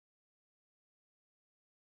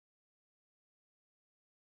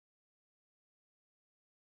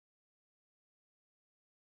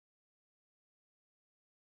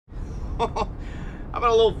How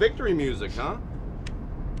about a little victory music, huh?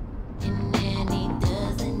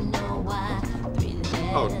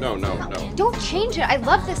 Oh, no. Don't change it. I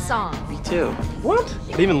love this song. Me too. What? I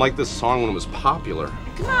didn't even like this song when it was popular.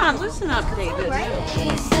 Come on, listen up, David.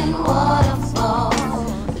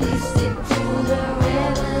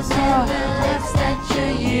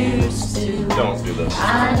 Don't do this.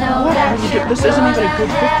 This isn't even a good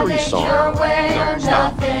victory song. No,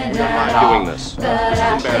 stop. We're not doing this. This is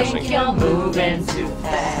embarrassing. Moving too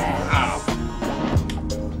fast.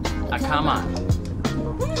 Come on.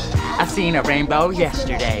 I seen a rainbow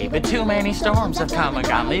yesterday, but too many storms have come and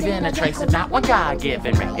gone, leaving a trace of not what God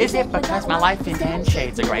given me. Is it because my life in 10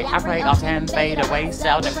 shades of gray? I pray all 10 fade away,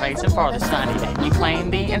 seldom praising for the sunny day. You claim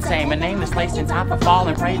the insane and name this place in time for fall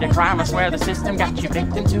and pray to crime. I swear the system got you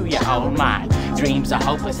victim to your own mind. Dreams are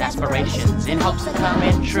hopeless aspirations in hopes of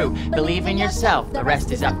coming true. Believe in yourself, the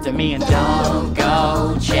rest is up to me. And don't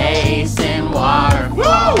go chasing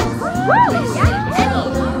waterfalls.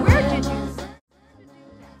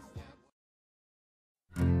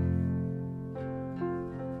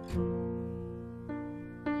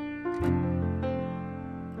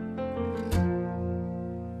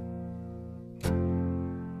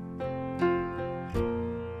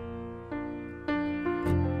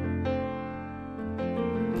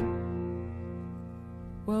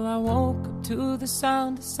 Well, I woke up to the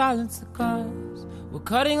sound of silence. The cars were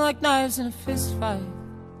cutting like knives in a fist fight.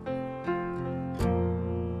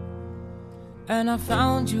 And I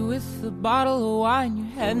found you with a bottle of wine, your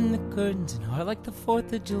head in the curtains, and heart like the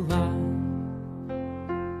 4th of July.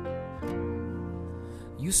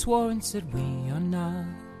 You swore and said we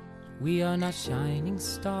are not shining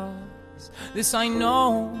stars. This I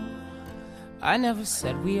know, I never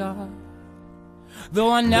said we are. Though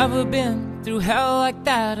I've never been through hell like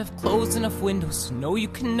that, I've closed enough windows to know you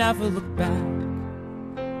can never look back.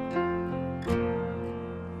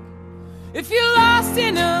 If you're lost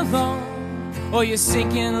and alone, or you're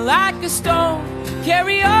sinking like a stone,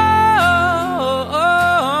 carry on.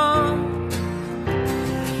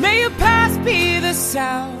 May your past be the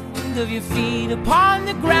sound of your feet upon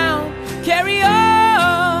the ground. Carry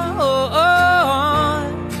on.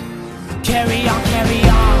 Carry on, carry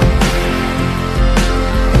on.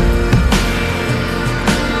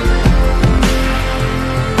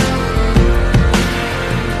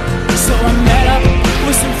 So I met up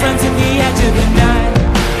with some friends at the edge of the night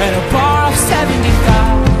at a bar off 75.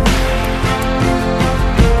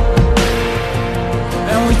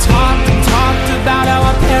 And we talked and talked about how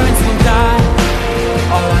our parents will die,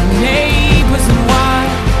 all our neighbors and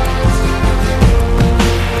wives.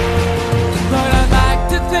 But I'd like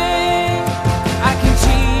to think I can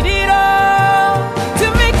cheat it all to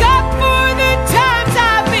make up for the times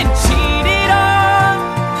I've been cheated on.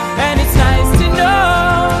 And it's nice to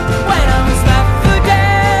know when I was left for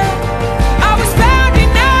dead, I was found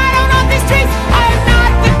and now I don't know these streets. I am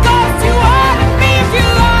not the ghost you ought to be. If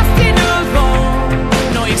you're lost and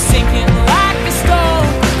alone, know you're sinking like a stone.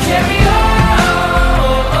 Carry on.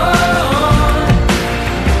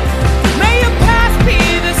 May your past be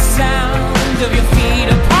the sound of your feet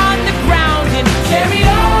upon the ground. And carry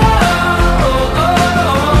on.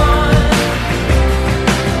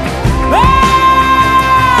 Oh,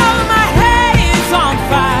 my head is on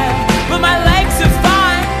fire, but my legs are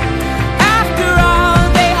fine. After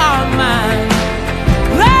all, they are mine.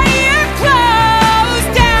 Lay your clothes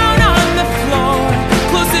down on the floor.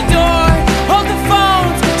 Close the door, hold the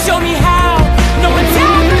phone, show me how. No one's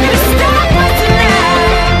ever gonna stop us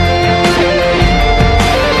tonight.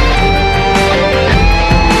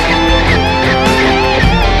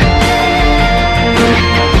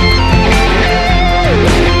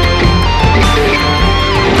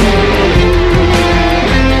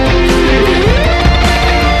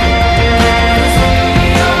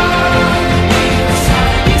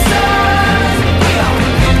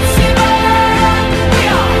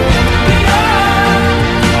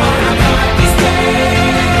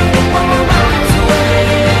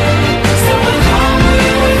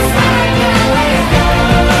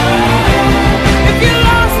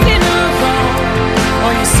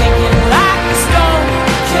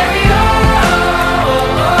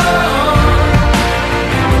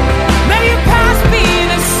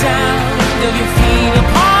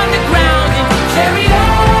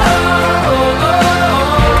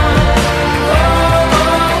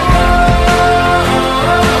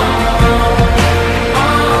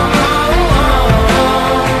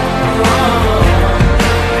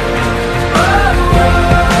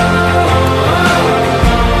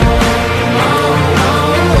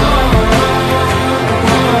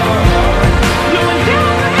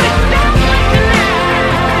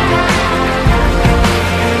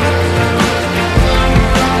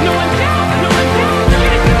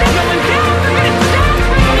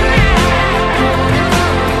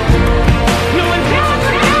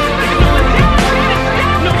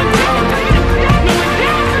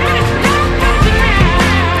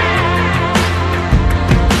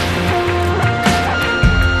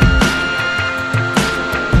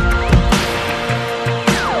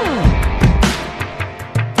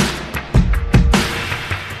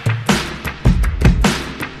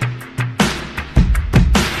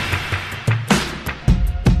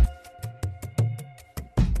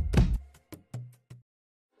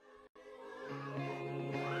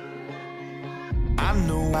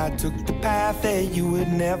 took the path that you would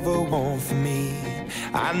never want for me.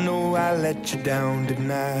 I know I let you down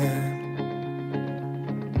tonight.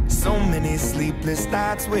 So many sleepless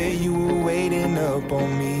nights where you were waiting up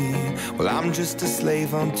on me. Well, I'm just a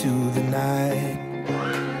slave unto the night.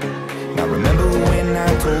 Now remember when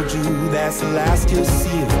I told you that's the last you'll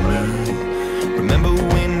see of me. Remember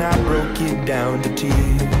when I broke you down to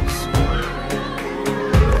tears.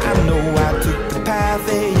 I know I took the path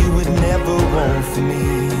that you would never want for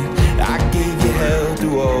me. I gave you hell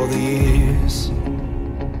through all the years.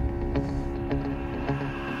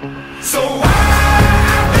 So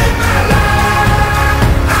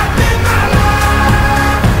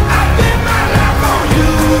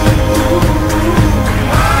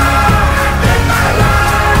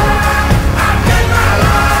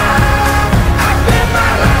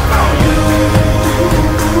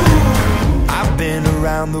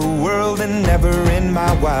the world, and never in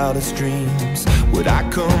my wildest dreams would I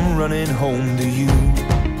come running home to you.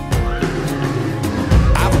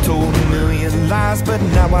 I've told a million lies, but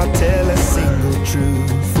now I'll tell a single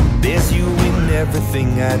truth. There's you in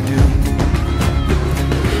everything I do.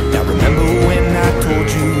 Now remember when I told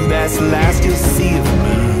you that's the last you'll see of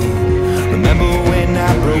me. Remember when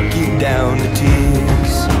I broke you down to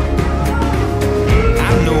tears.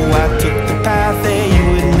 I know I took the path that you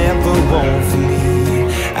would never want for me.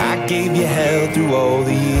 I gave you hell through all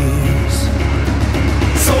the years.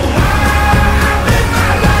 So I live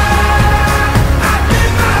my life, I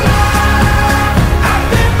live my life, I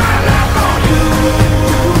live my life on you.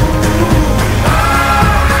 I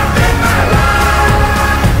live my life,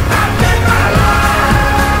 I live my life,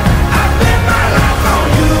 I live my life on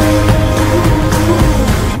you.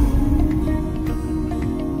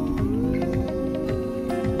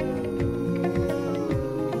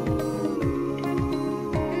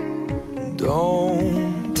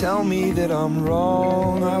 Don't tell me that I'm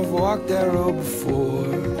wrong. I've walked that road before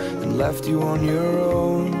and left you on your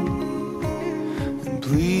own. And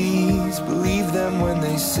please believe them when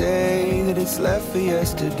they say that it's left for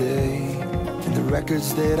yesterday. And the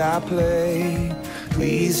records that I play,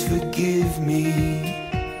 please forgive me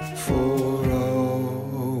for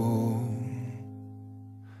all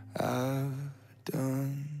I've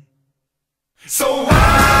done. So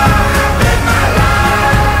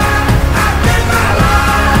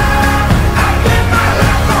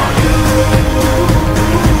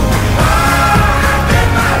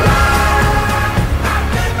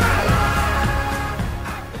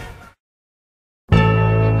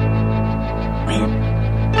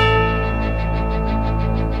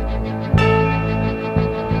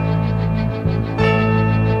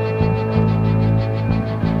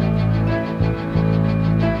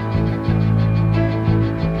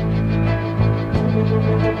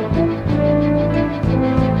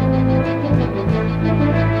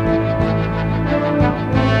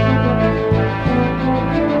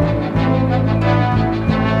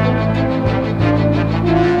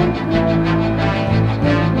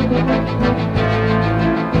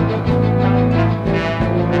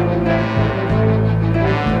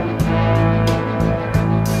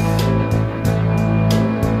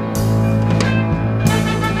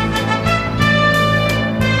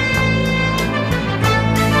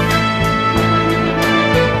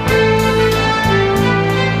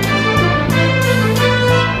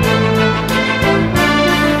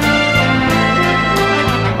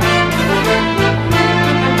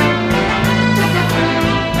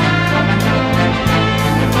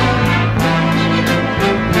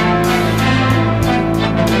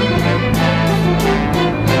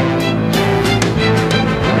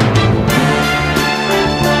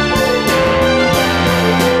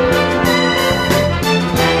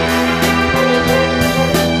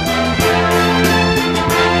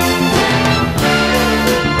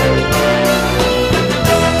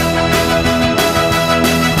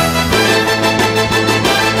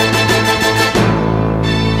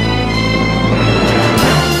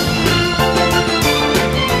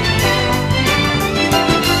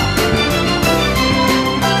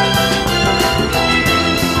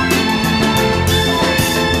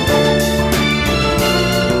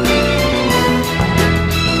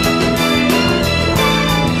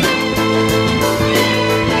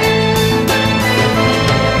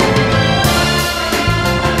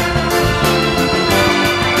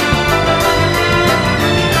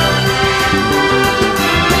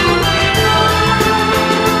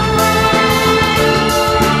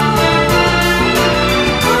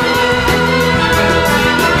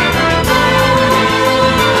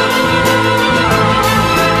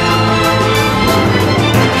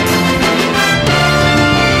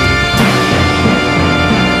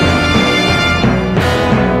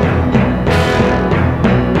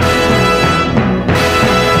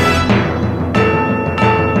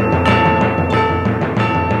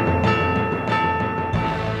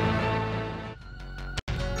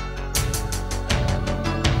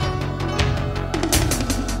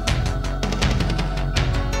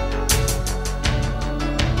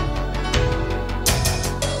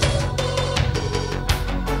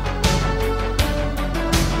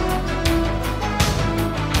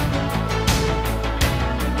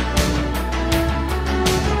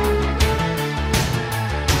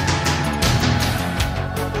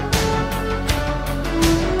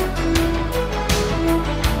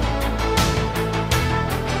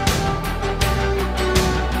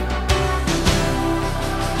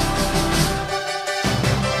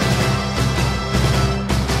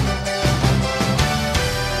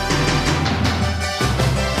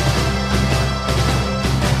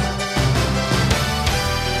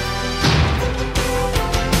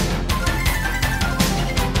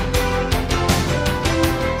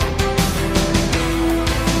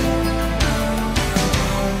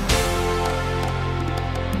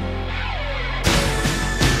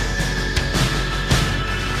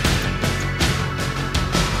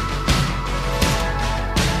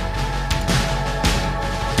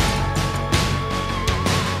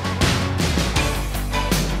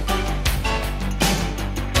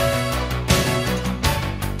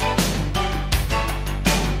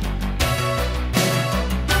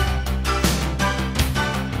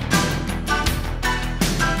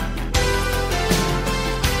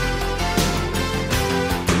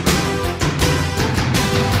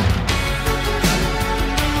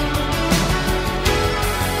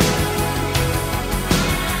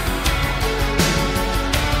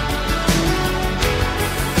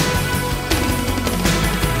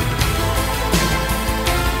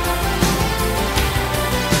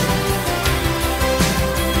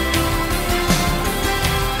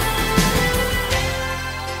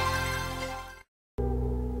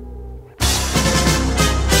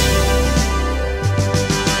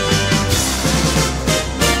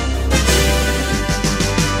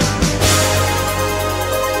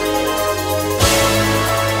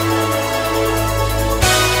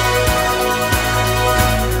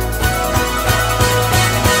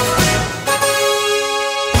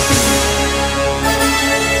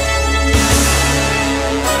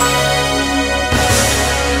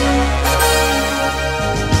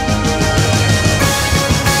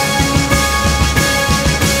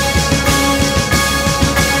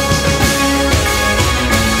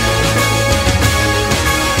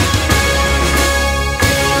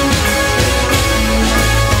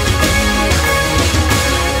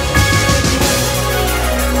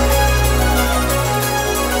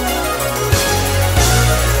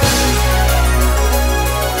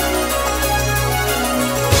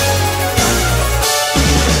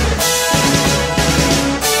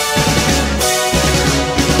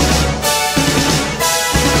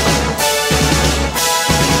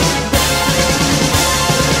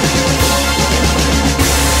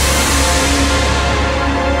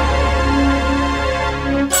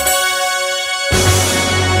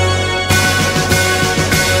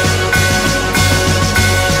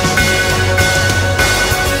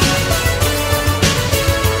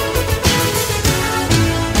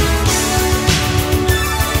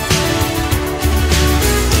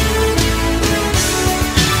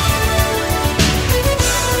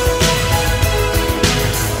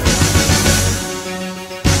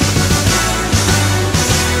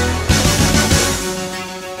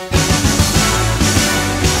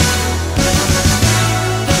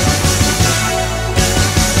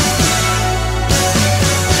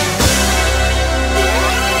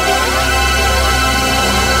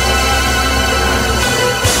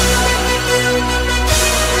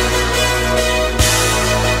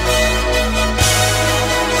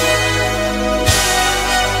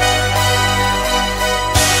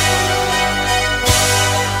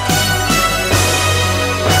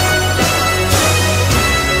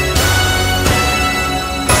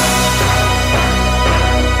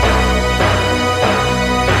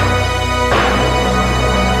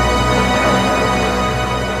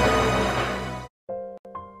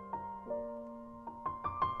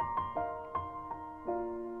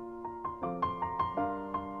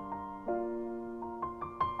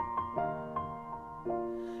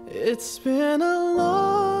It's been a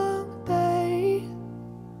long day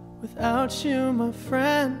without you, my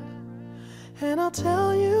friend, and I'll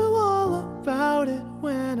tell you all about it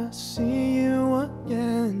when I see you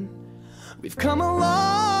again. We've come a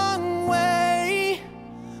long way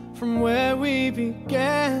from where we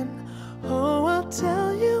began. Oh, I'll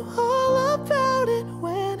tell you all about it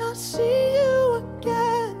when I see you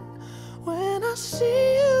again. When I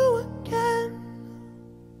see you again.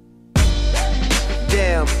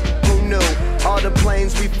 Damn, who knew? All the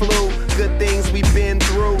planes we flew, good things we've been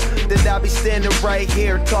through. That I'll be standing right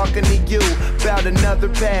here talking to you about another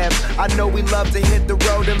path. I know we love to hit the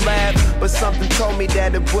road and laugh, but something told me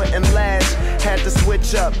that it wouldn't last. Had to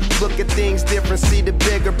switch up, look at things different, see the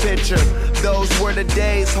bigger picture. Those were the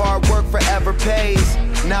days, hard work forever pays.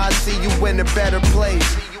 Now I see you in a better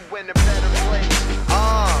place.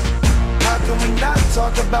 How can we not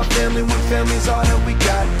talk about family when family's all that we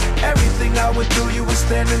got? Everything I went through, you were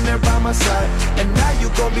standing there by my side, and now you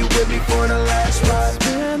gon' be with me for the last ride. It's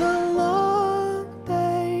been a long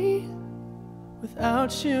day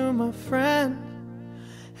without you, my friend,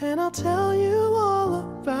 and I'll tell you all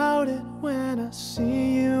about it when I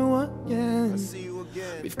see you again.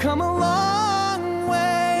 We've come a long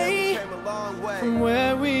way, from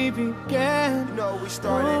where we began. You know we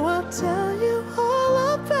started. Oh, I'll tell you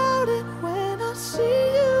all about it when I see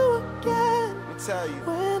you again. Let me tell you.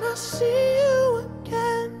 When I see you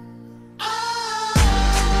again.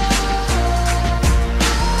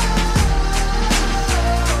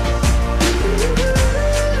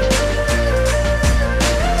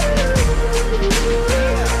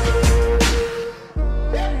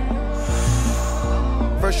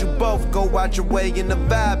 First you both go out your way and the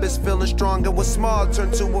vibe is feeling strong, and what's small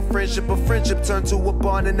turn to a friendship turn to a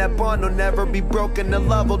bond, and that bond will never be broken, the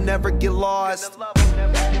love will never get lost.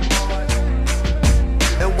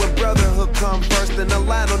 And when brotherhood come first, then the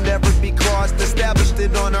line will never be crossed. Established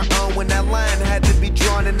it on our own when that line had to be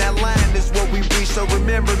drawn, and that line is what we reach, so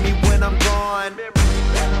remember me when I'm gone.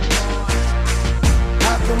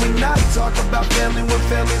 How can we not talk about family when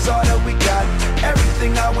family's all that we got?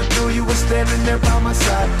 Everything I went through, you were standing there by my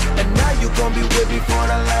side, and now you gon' be with me for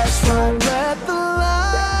the last ride. Don't let the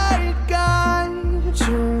light guide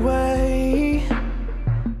your way.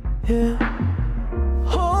 Yeah.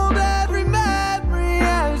 Hold every memory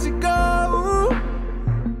as you go,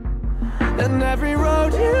 and every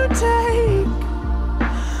road you take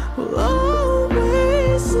will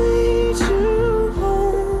always lead you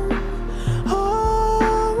home.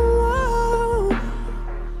 Oh,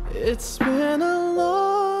 it's been a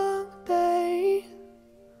long day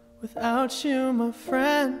without you, my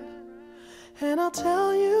friend, and I'll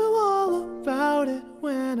tell you all about it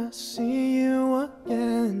when I see you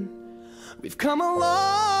again. We've come a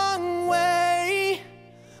long way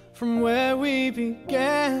from where we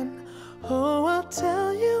began. Oh, I'll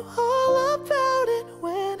tell you all about it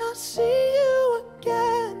when I see you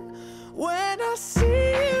again. When I see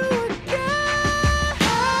you again.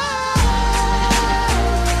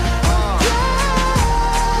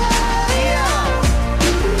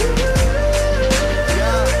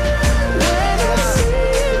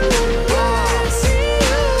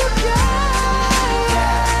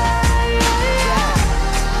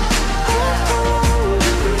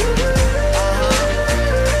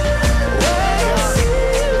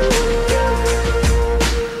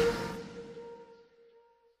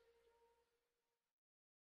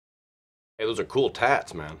 Hey, those are cool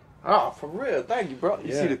tats, man. Oh, for real. Thank you, bro.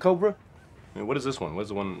 You see the Cobra? Hey, what is this one? What's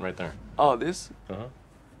the one right there? Oh, this? Uh-huh.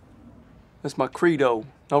 That's my credo.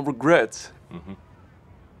 No regrets. Mm-hmm.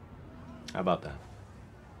 How about that?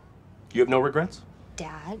 You have no regrets?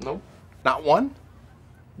 Dad? Nope. Not one?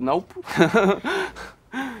 Nope. I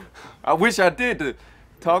wish I did to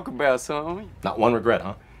talk about something. Not one regret,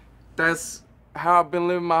 huh? That's how I've been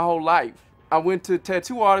living my whole life. I went to a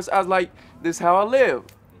tattoo artist. I was like, this is how I live.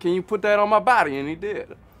 Can you put that on my body? And he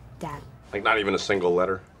did. Dad. Like not even a single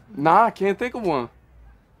letter? Nah, I can't think of one.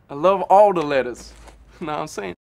 I love all the letters. Know what I'm saying?